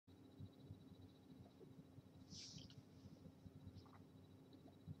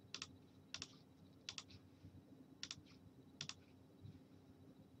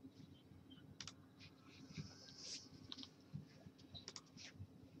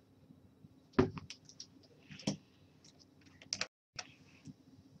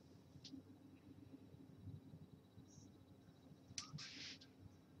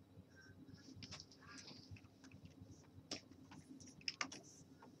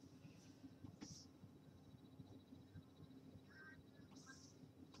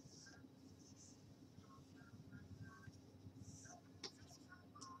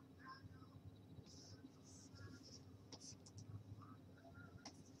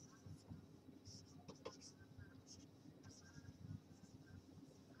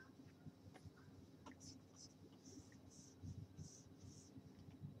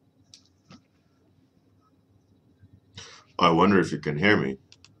I wonder if you can hear me,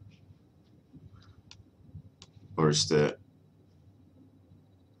 or is the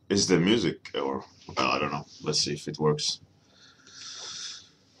music, or well, I don't know. Let's see if it works.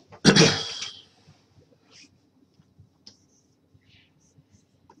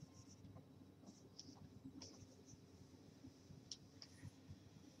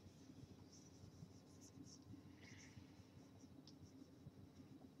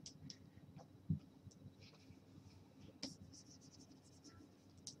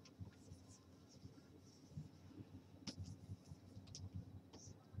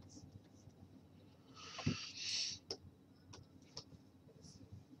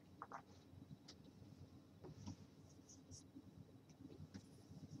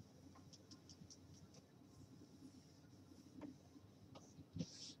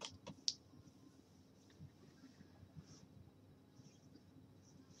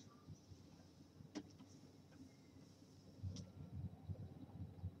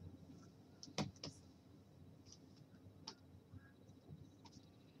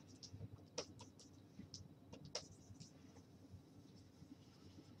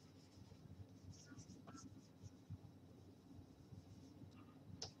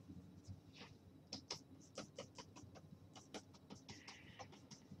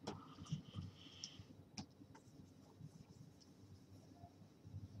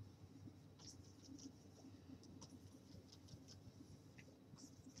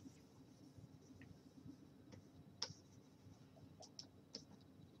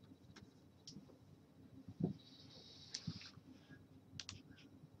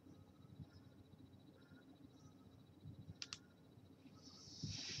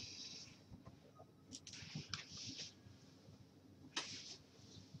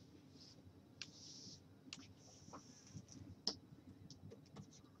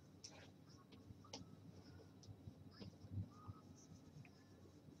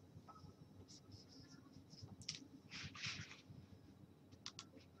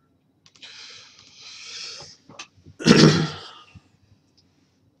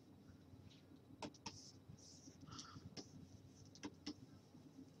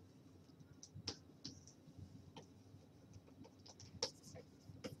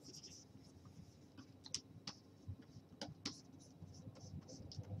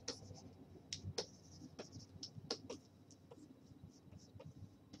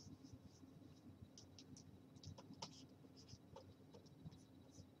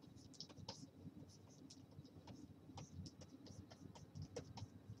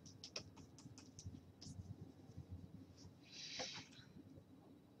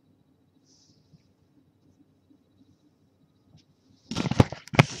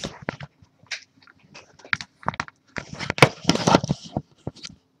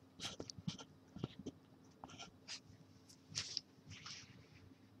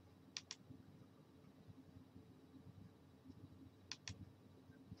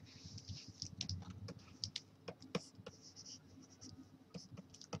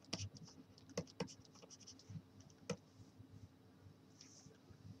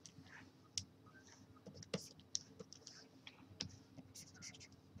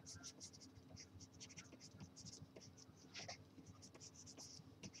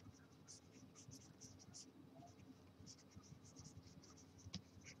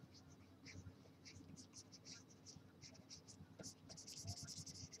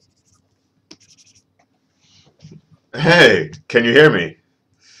 Hey, can you hear me?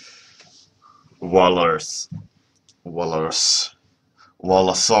 Wallers, Wallers,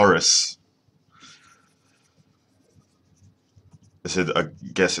 Wallasaurus. Is it? I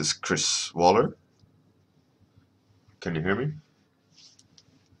guess it's Chris Waller. Can you hear me?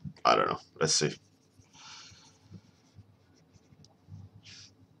 I don't know. Let's see.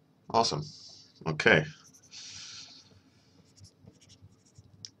 Awesome. Okay.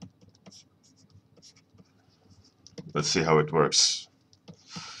 Let's see how it works.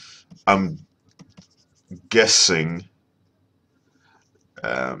 I'm guessing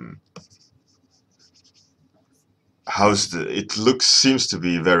um, how's the it looks seems to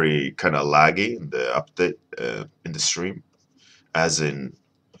be very kind of laggy in the update in the stream, as in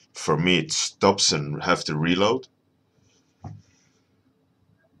for me it stops and have to reload.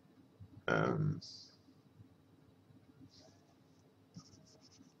 Um,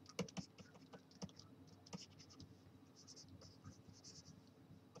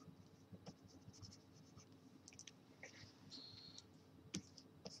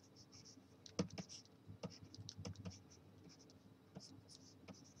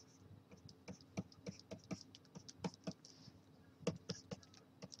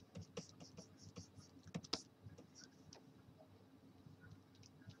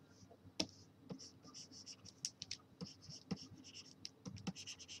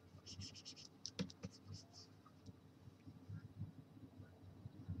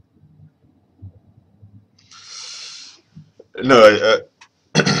 No,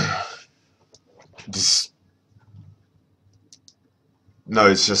 this, no,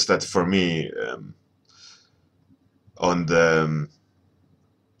 it's just that for me, on the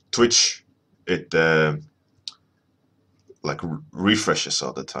Twitch, it like refreshes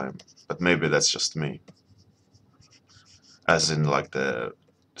all the time. But maybe that's just me, as in like the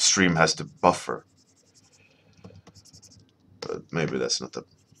stream has to buffer. But maybe that's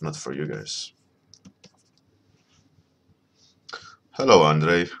not for you guys. Hello,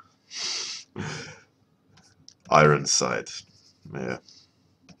 Andre. Ironside. Yeah.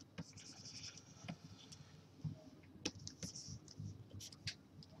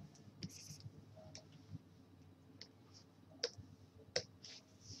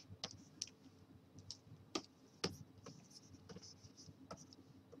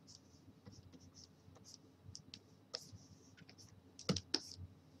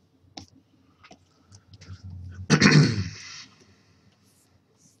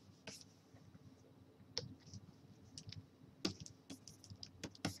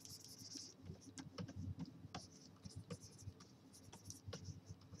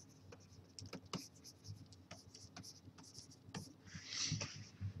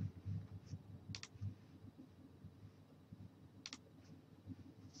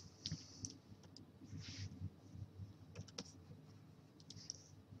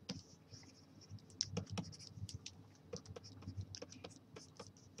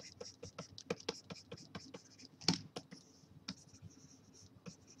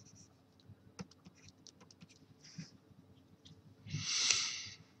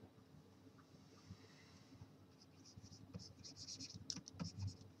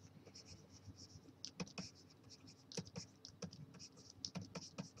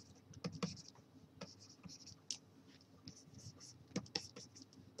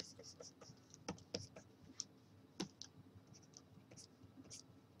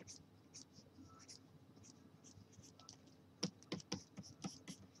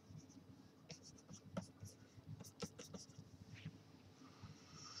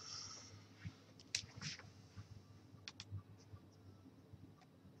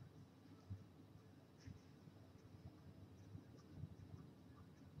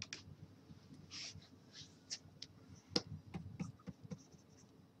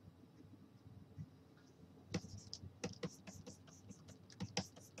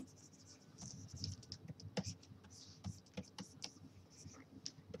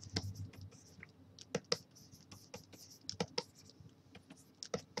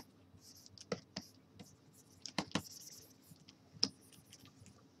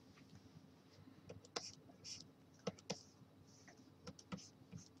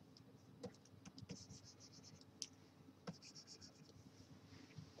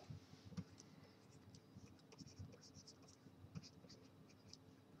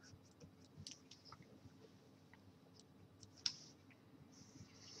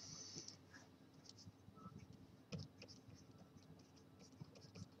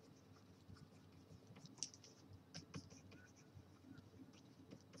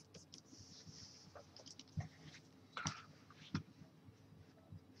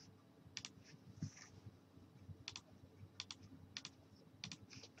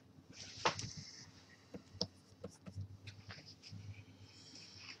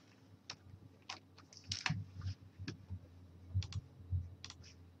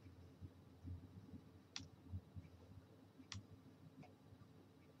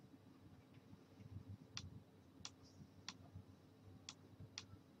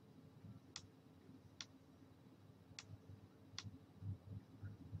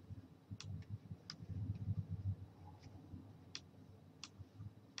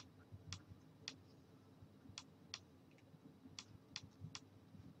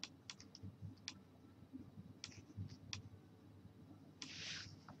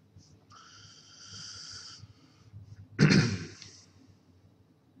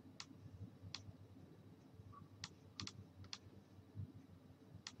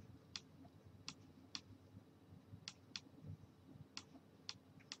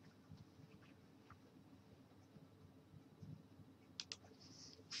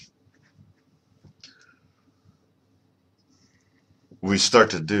 We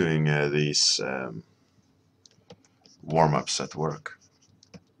started doing these warm-ups at work,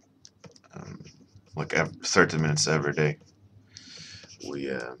 um, like 30 minutes every day.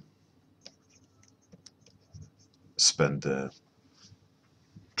 We spend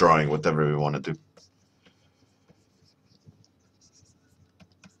drawing whatever we want to do.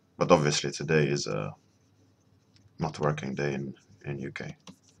 But obviously today is a not working day in UK.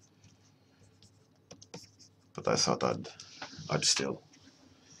 But I thought I'd I'd still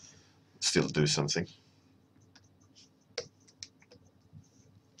do something.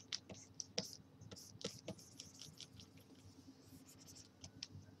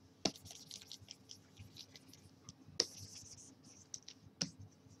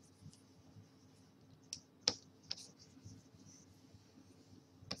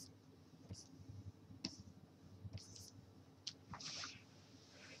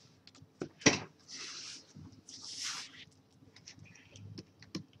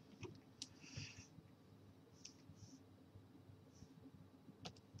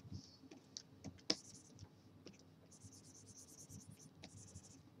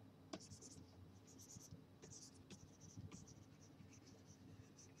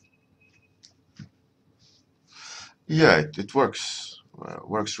 Yeah, it works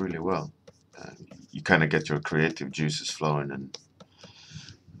really well. Uh, you kind of get your creative juices flowing,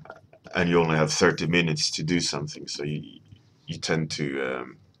 and you only have 30 minutes to do something, so you tend to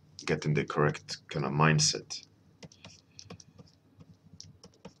get in the correct kind of mindset.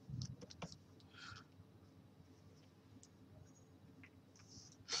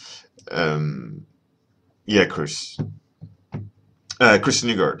 Um, yeah, Chris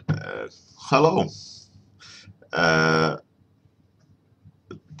Nygaard. Hello. Uh,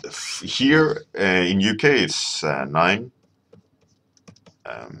 Here in UK it's 9.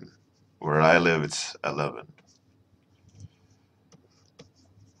 Um, where I live it's 11.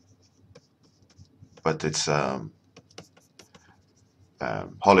 But it's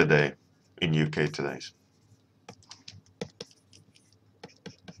holiday in UK today.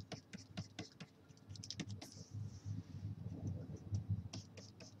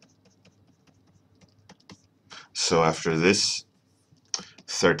 So after this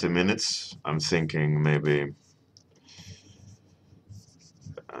 30 minutes, I'm thinking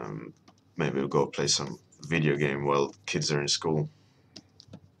um, maybe we'll go play some video game while kids are in school.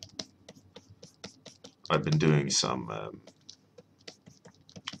 I've been doing some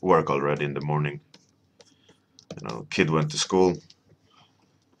work already in the morning. Kid went to school,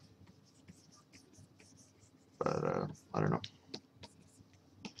 but I don't know.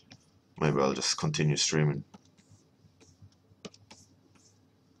 Maybe I'll just continue streaming.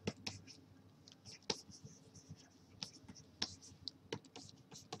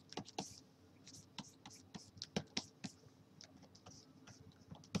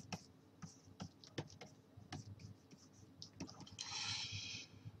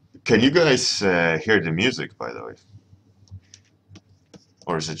 Can you guys hear the music, by the way?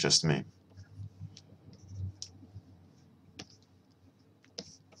 Or is it just me?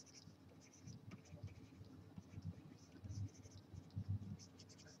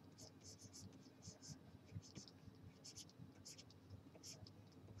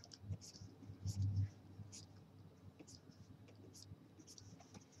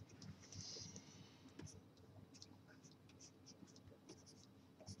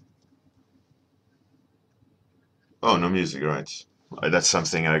 Oh, no music, right. That's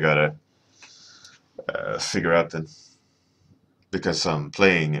something I gotta figure out then. Because I'm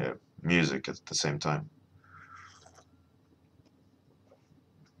playing music at the same time.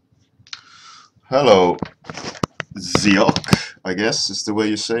 Hello, Ziok, I guess is the way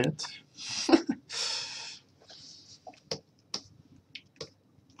you say it.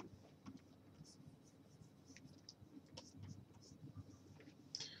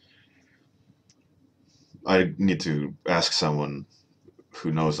 I need to ask someone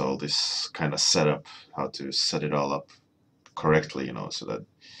who knows all this kind of setup, how to set it all up correctly, so that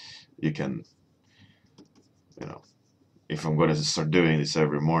you can, you know, if I'm going to start doing this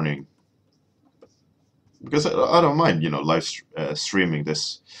every morning, because I don't mind, streaming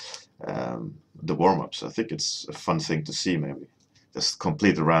this, the warm-ups. I think it's a fun thing to see, maybe. Just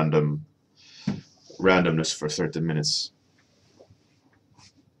complete randomness for 30 minutes.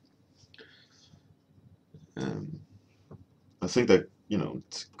 Um, I think that,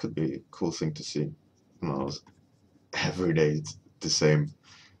 it could be a cool thing to see. Every day it's the same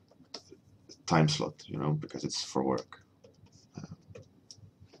time slot, because it's for work.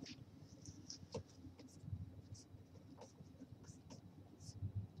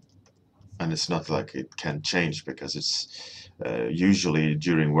 And it's not like it can change because it's usually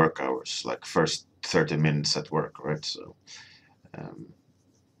during work hours, like first 30 minutes at work, right? So, um,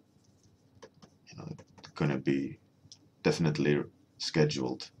 it's gonna be definitely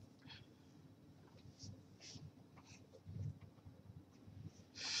scheduled.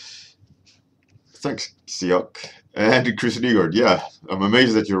 Thanks, Siok. And Chris Nygaard, yeah, I'm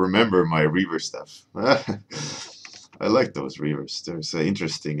amazed that you remember my Reaver stuff. I like those Reavers. There's an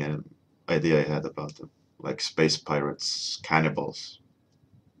interesting idea I had about them. like space pirates, cannibals.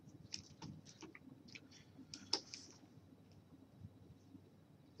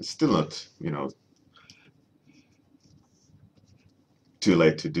 It's still not, too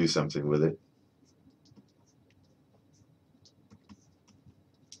late to do something with it.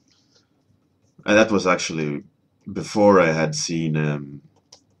 And that was actually before I had seen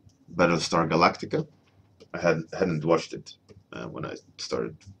Battlestar Galactica. I hadn't watched it when I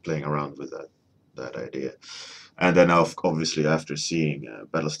started playing around with that idea. And then obviously after seeing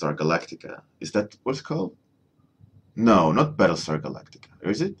Battlestar Galactica, is that what's it called? No, not Battlestar Galactica.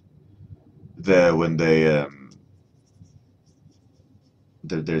 Is it? When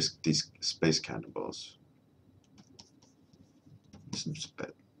there's these space cannibals. It's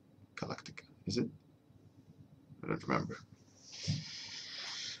Galactica, is it? I don't remember.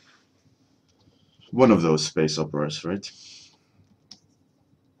 One of those space operas, right?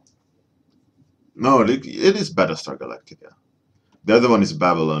 No, it is Battlestar Galactica. The other one is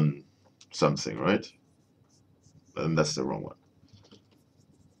Babylon something, right? And that's the wrong one.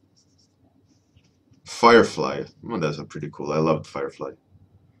 Firefly. Oh, that's a pretty cool. I loved Firefly.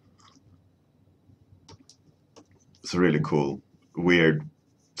 It's a really cool, weird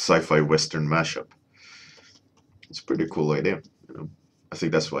sci-fi western mashup. It's a pretty cool idea. I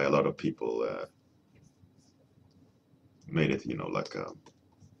think that's why a lot of people made it, like a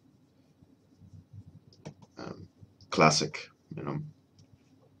classic.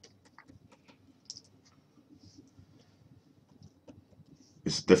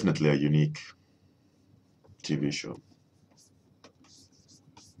 It's definitely a unique TV show.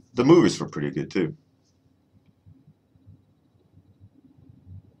 The movies were pretty good too.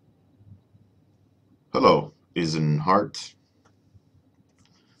 Hello, Isenhart.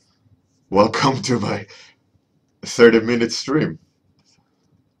 Welcome to my 30-minute stream.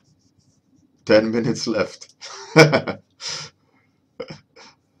 10 minutes left.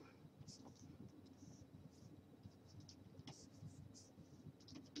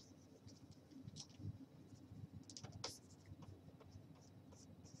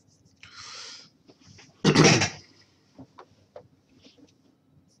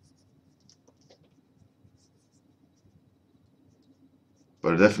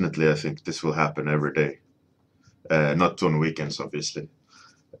 But definitely, I think this will happen every day. Not on weekends, obviously.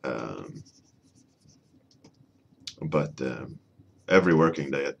 Um, but every working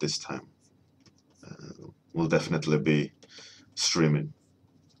day at this time will definitely be streaming.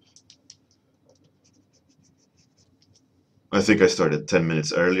 I think I started 10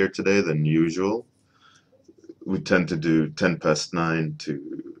 minutes earlier today than usual. We tend to do 10 past 9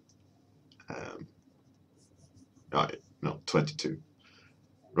 to, um, no, 22,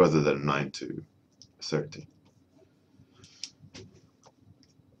 rather than 9 to 30.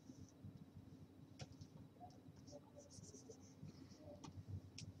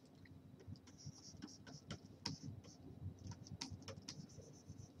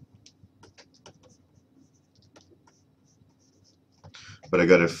 But I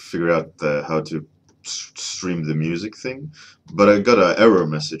gotta figure out how to stream the music thing. But I got an error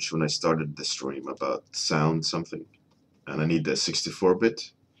message when I started the stream about sound something, and I need the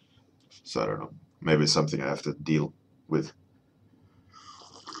 64-bit. So I don't know. Maybe it's something I have to deal with.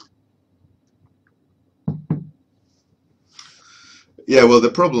 Yeah, well, the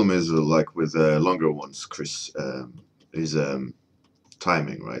problem is like with longer ones, Chris, is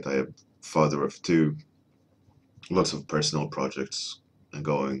timing, right? I am father of two, lots of personal projects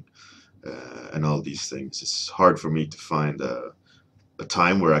going, and all these things. It's hard for me to find a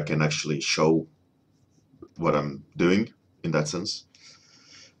time where I can actually show what I'm doing in that sense.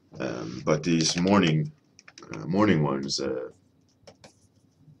 But these morning ones,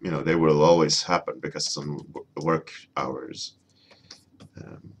 they will always happen because it's on work hours.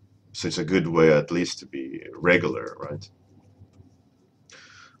 Um, so it's a good way at least to be regular, right?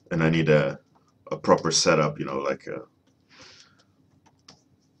 And I need a proper setup, like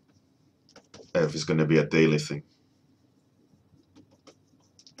if it's going to be a daily thing.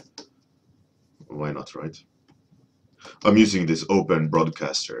 Why not, right? I'm using this open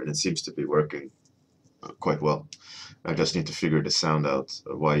broadcaster and it seems to be working quite well. I just need to figure the sound out,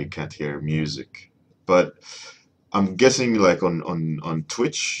 why you can't hear music. But I'm guessing like on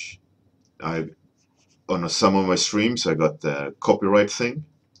Twitch, I on some of my streams I got the copyright thing,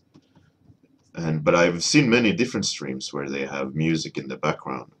 but I've seen many different streams where they have music in the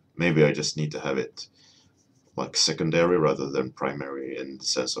background. Maybe I just need to have it like secondary rather than primary in the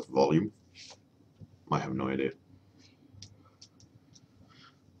sense of volume. I have no idea.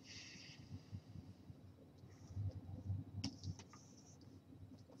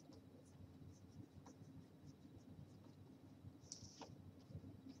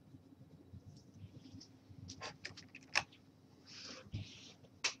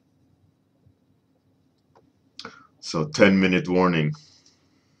 So 10-minute warning,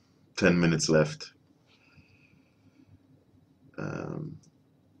 10 minutes left. Um,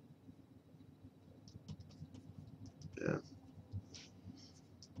 yeah.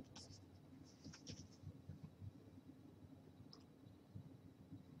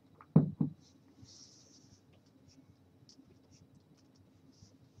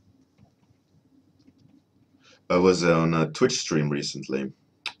 I was on a Twitch stream recently.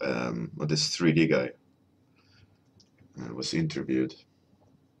 This 3D guy was interviewed,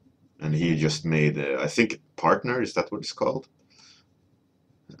 and he just made, I think, partner. Is that what it's called?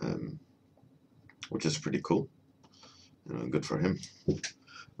 Um, which is pretty cool. Good for him.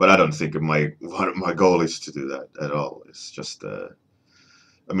 But I don't think my goal is to do that at all. It's just, I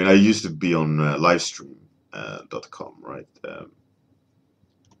mean, I used to be on livestream.com, right,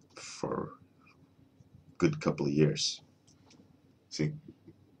 for a good couple of years. I think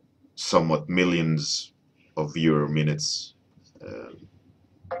somewhat millions of viewer minutes. Um,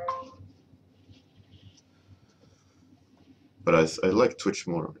 but I like Twitch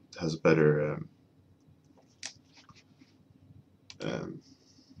more. It has better um,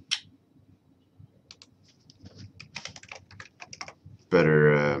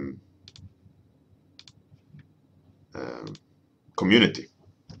 better um, community.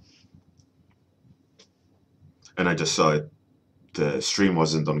 And I just saw it. The stream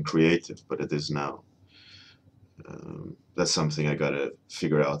wasn't on creative, but it is now. That's something I gotta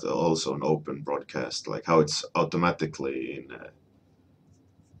figure out. Also, an open broadcast, like how it's automatically in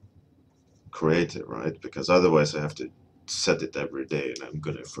creative, right? Because otherwise, I have to set it every day, and I'm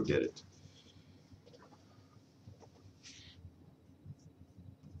gonna forget it.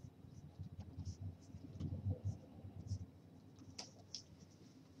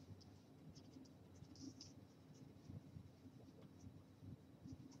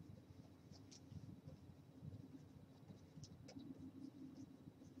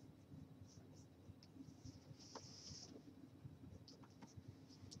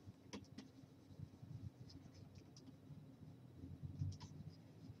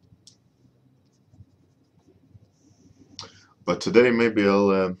 But today, maybe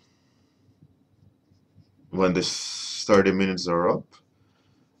I'll, when this 30 minutes are up,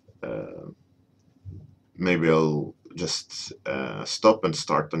 uh, maybe I'll just stop and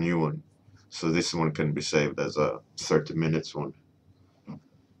start a new one. So this one can be saved as a 30 minutes one.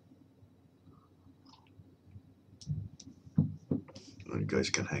 And you guys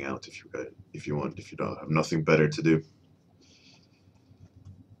can hang out if you want, if you don't have nothing better to do.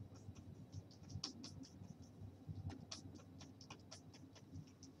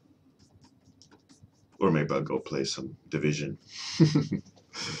 Or maybe I'll go play some Division.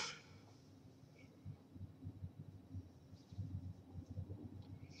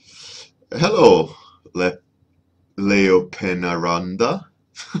 Hello, Leo Penaranda,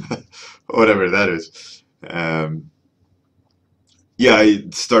 whatever that is. Yeah, I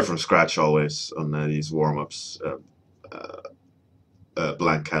start from scratch always on these warm-ups,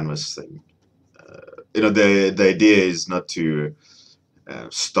 blank canvas thing. The idea is not to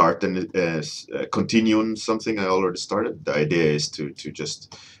start and continue on something I already started. The idea is to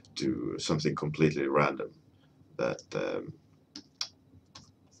just do something completely random that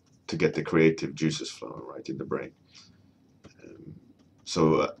to get the creative juices flowing right in the brain.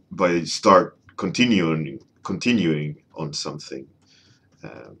 So by start continuing on something,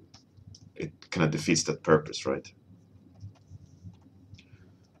 um, it kind of defeats that purpose, right?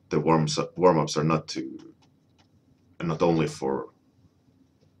 The warm-ups are not only for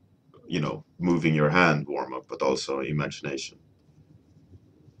moving your hand warm up, but also imagination.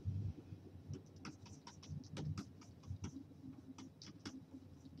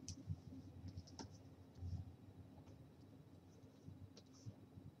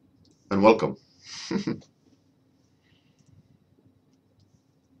 And welcome.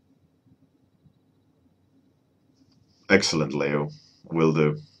 Excellent, Leo. Will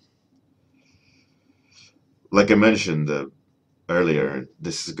do. Like I mentioned earlier,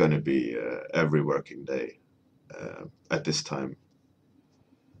 this is going to be every working day at this time.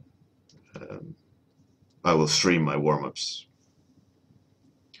 Um, I will stream my warm-ups.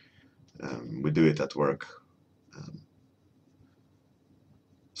 We do it at work. Um,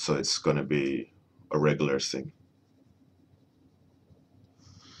 so it's going to be a regular thing.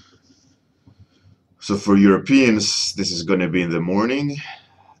 So for Europeans, this is going to be in the morning,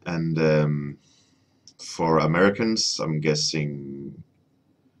 and for Americans, I'm guessing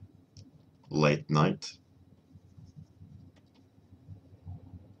late night.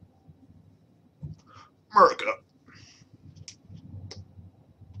 America.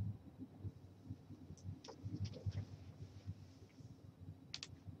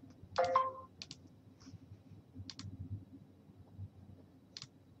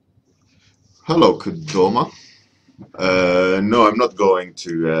 Hello, Kudoma. No, I'm not going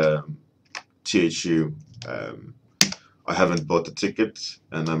to THU. Um, I haven't bought a ticket,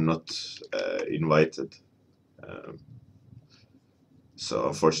 and I'm not invited. Um, so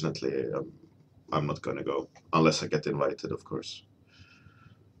unfortunately, I'm not gonna go unless I get invited, of course.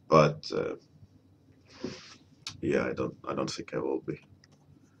 But yeah, I don't think I will be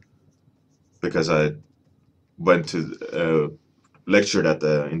because I went to lectured at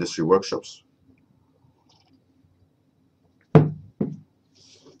the industry workshops.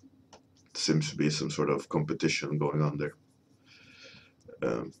 Seems to be some sort of competition going on there.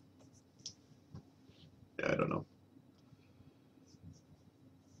 Um, yeah, I don't know.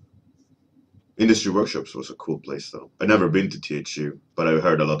 Industry workshops was a cool place though. I never been to THU, but I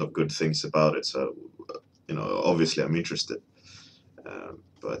heard a lot of good things about it. So obviously I'm interested.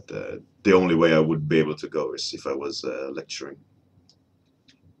 But the only way I would be able to go is if I was lecturing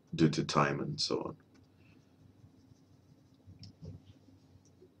due to time and so on.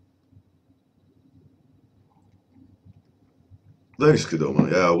 Thanks,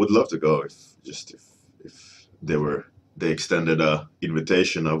 Kudoma. Yeah, I would love to go if they extended a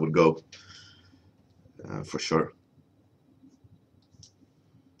invitation, I would go for sure.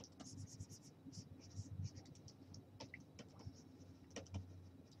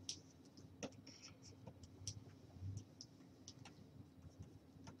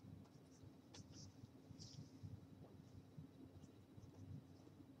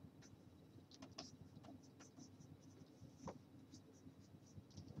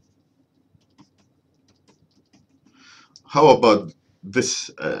 How about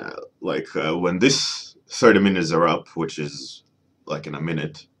this? When this 30 minutes are up, which is like in a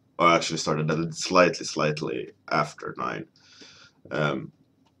minute, or I actually started at slightly after 9. Um,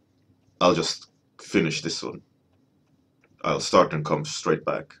 I'll just finish this one. I'll start and come straight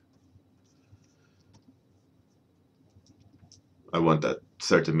back. I want that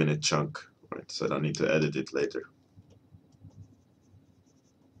 30-minute chunk, right? So I don't need to edit it later.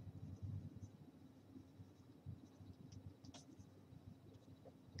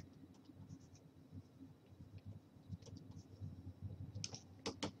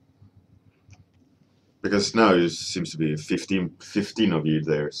 Because now it seems to be 15 of you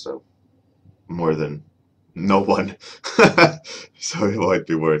there, so more than no one. So it might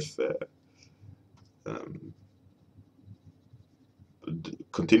be worth um,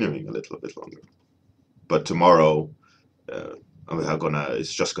 continuing a little bit longer. But tomorrow, uh,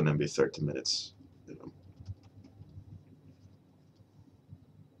 it's just gonna be 30 minutes. You know.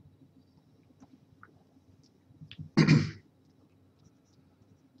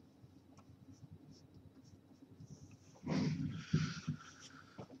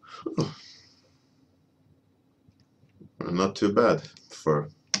 Not too bad for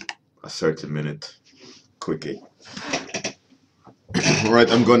a 30-minute quickie. All right,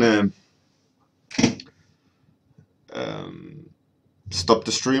 I'm gonna um, stop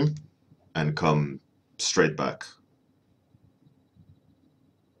the stream and come straight back.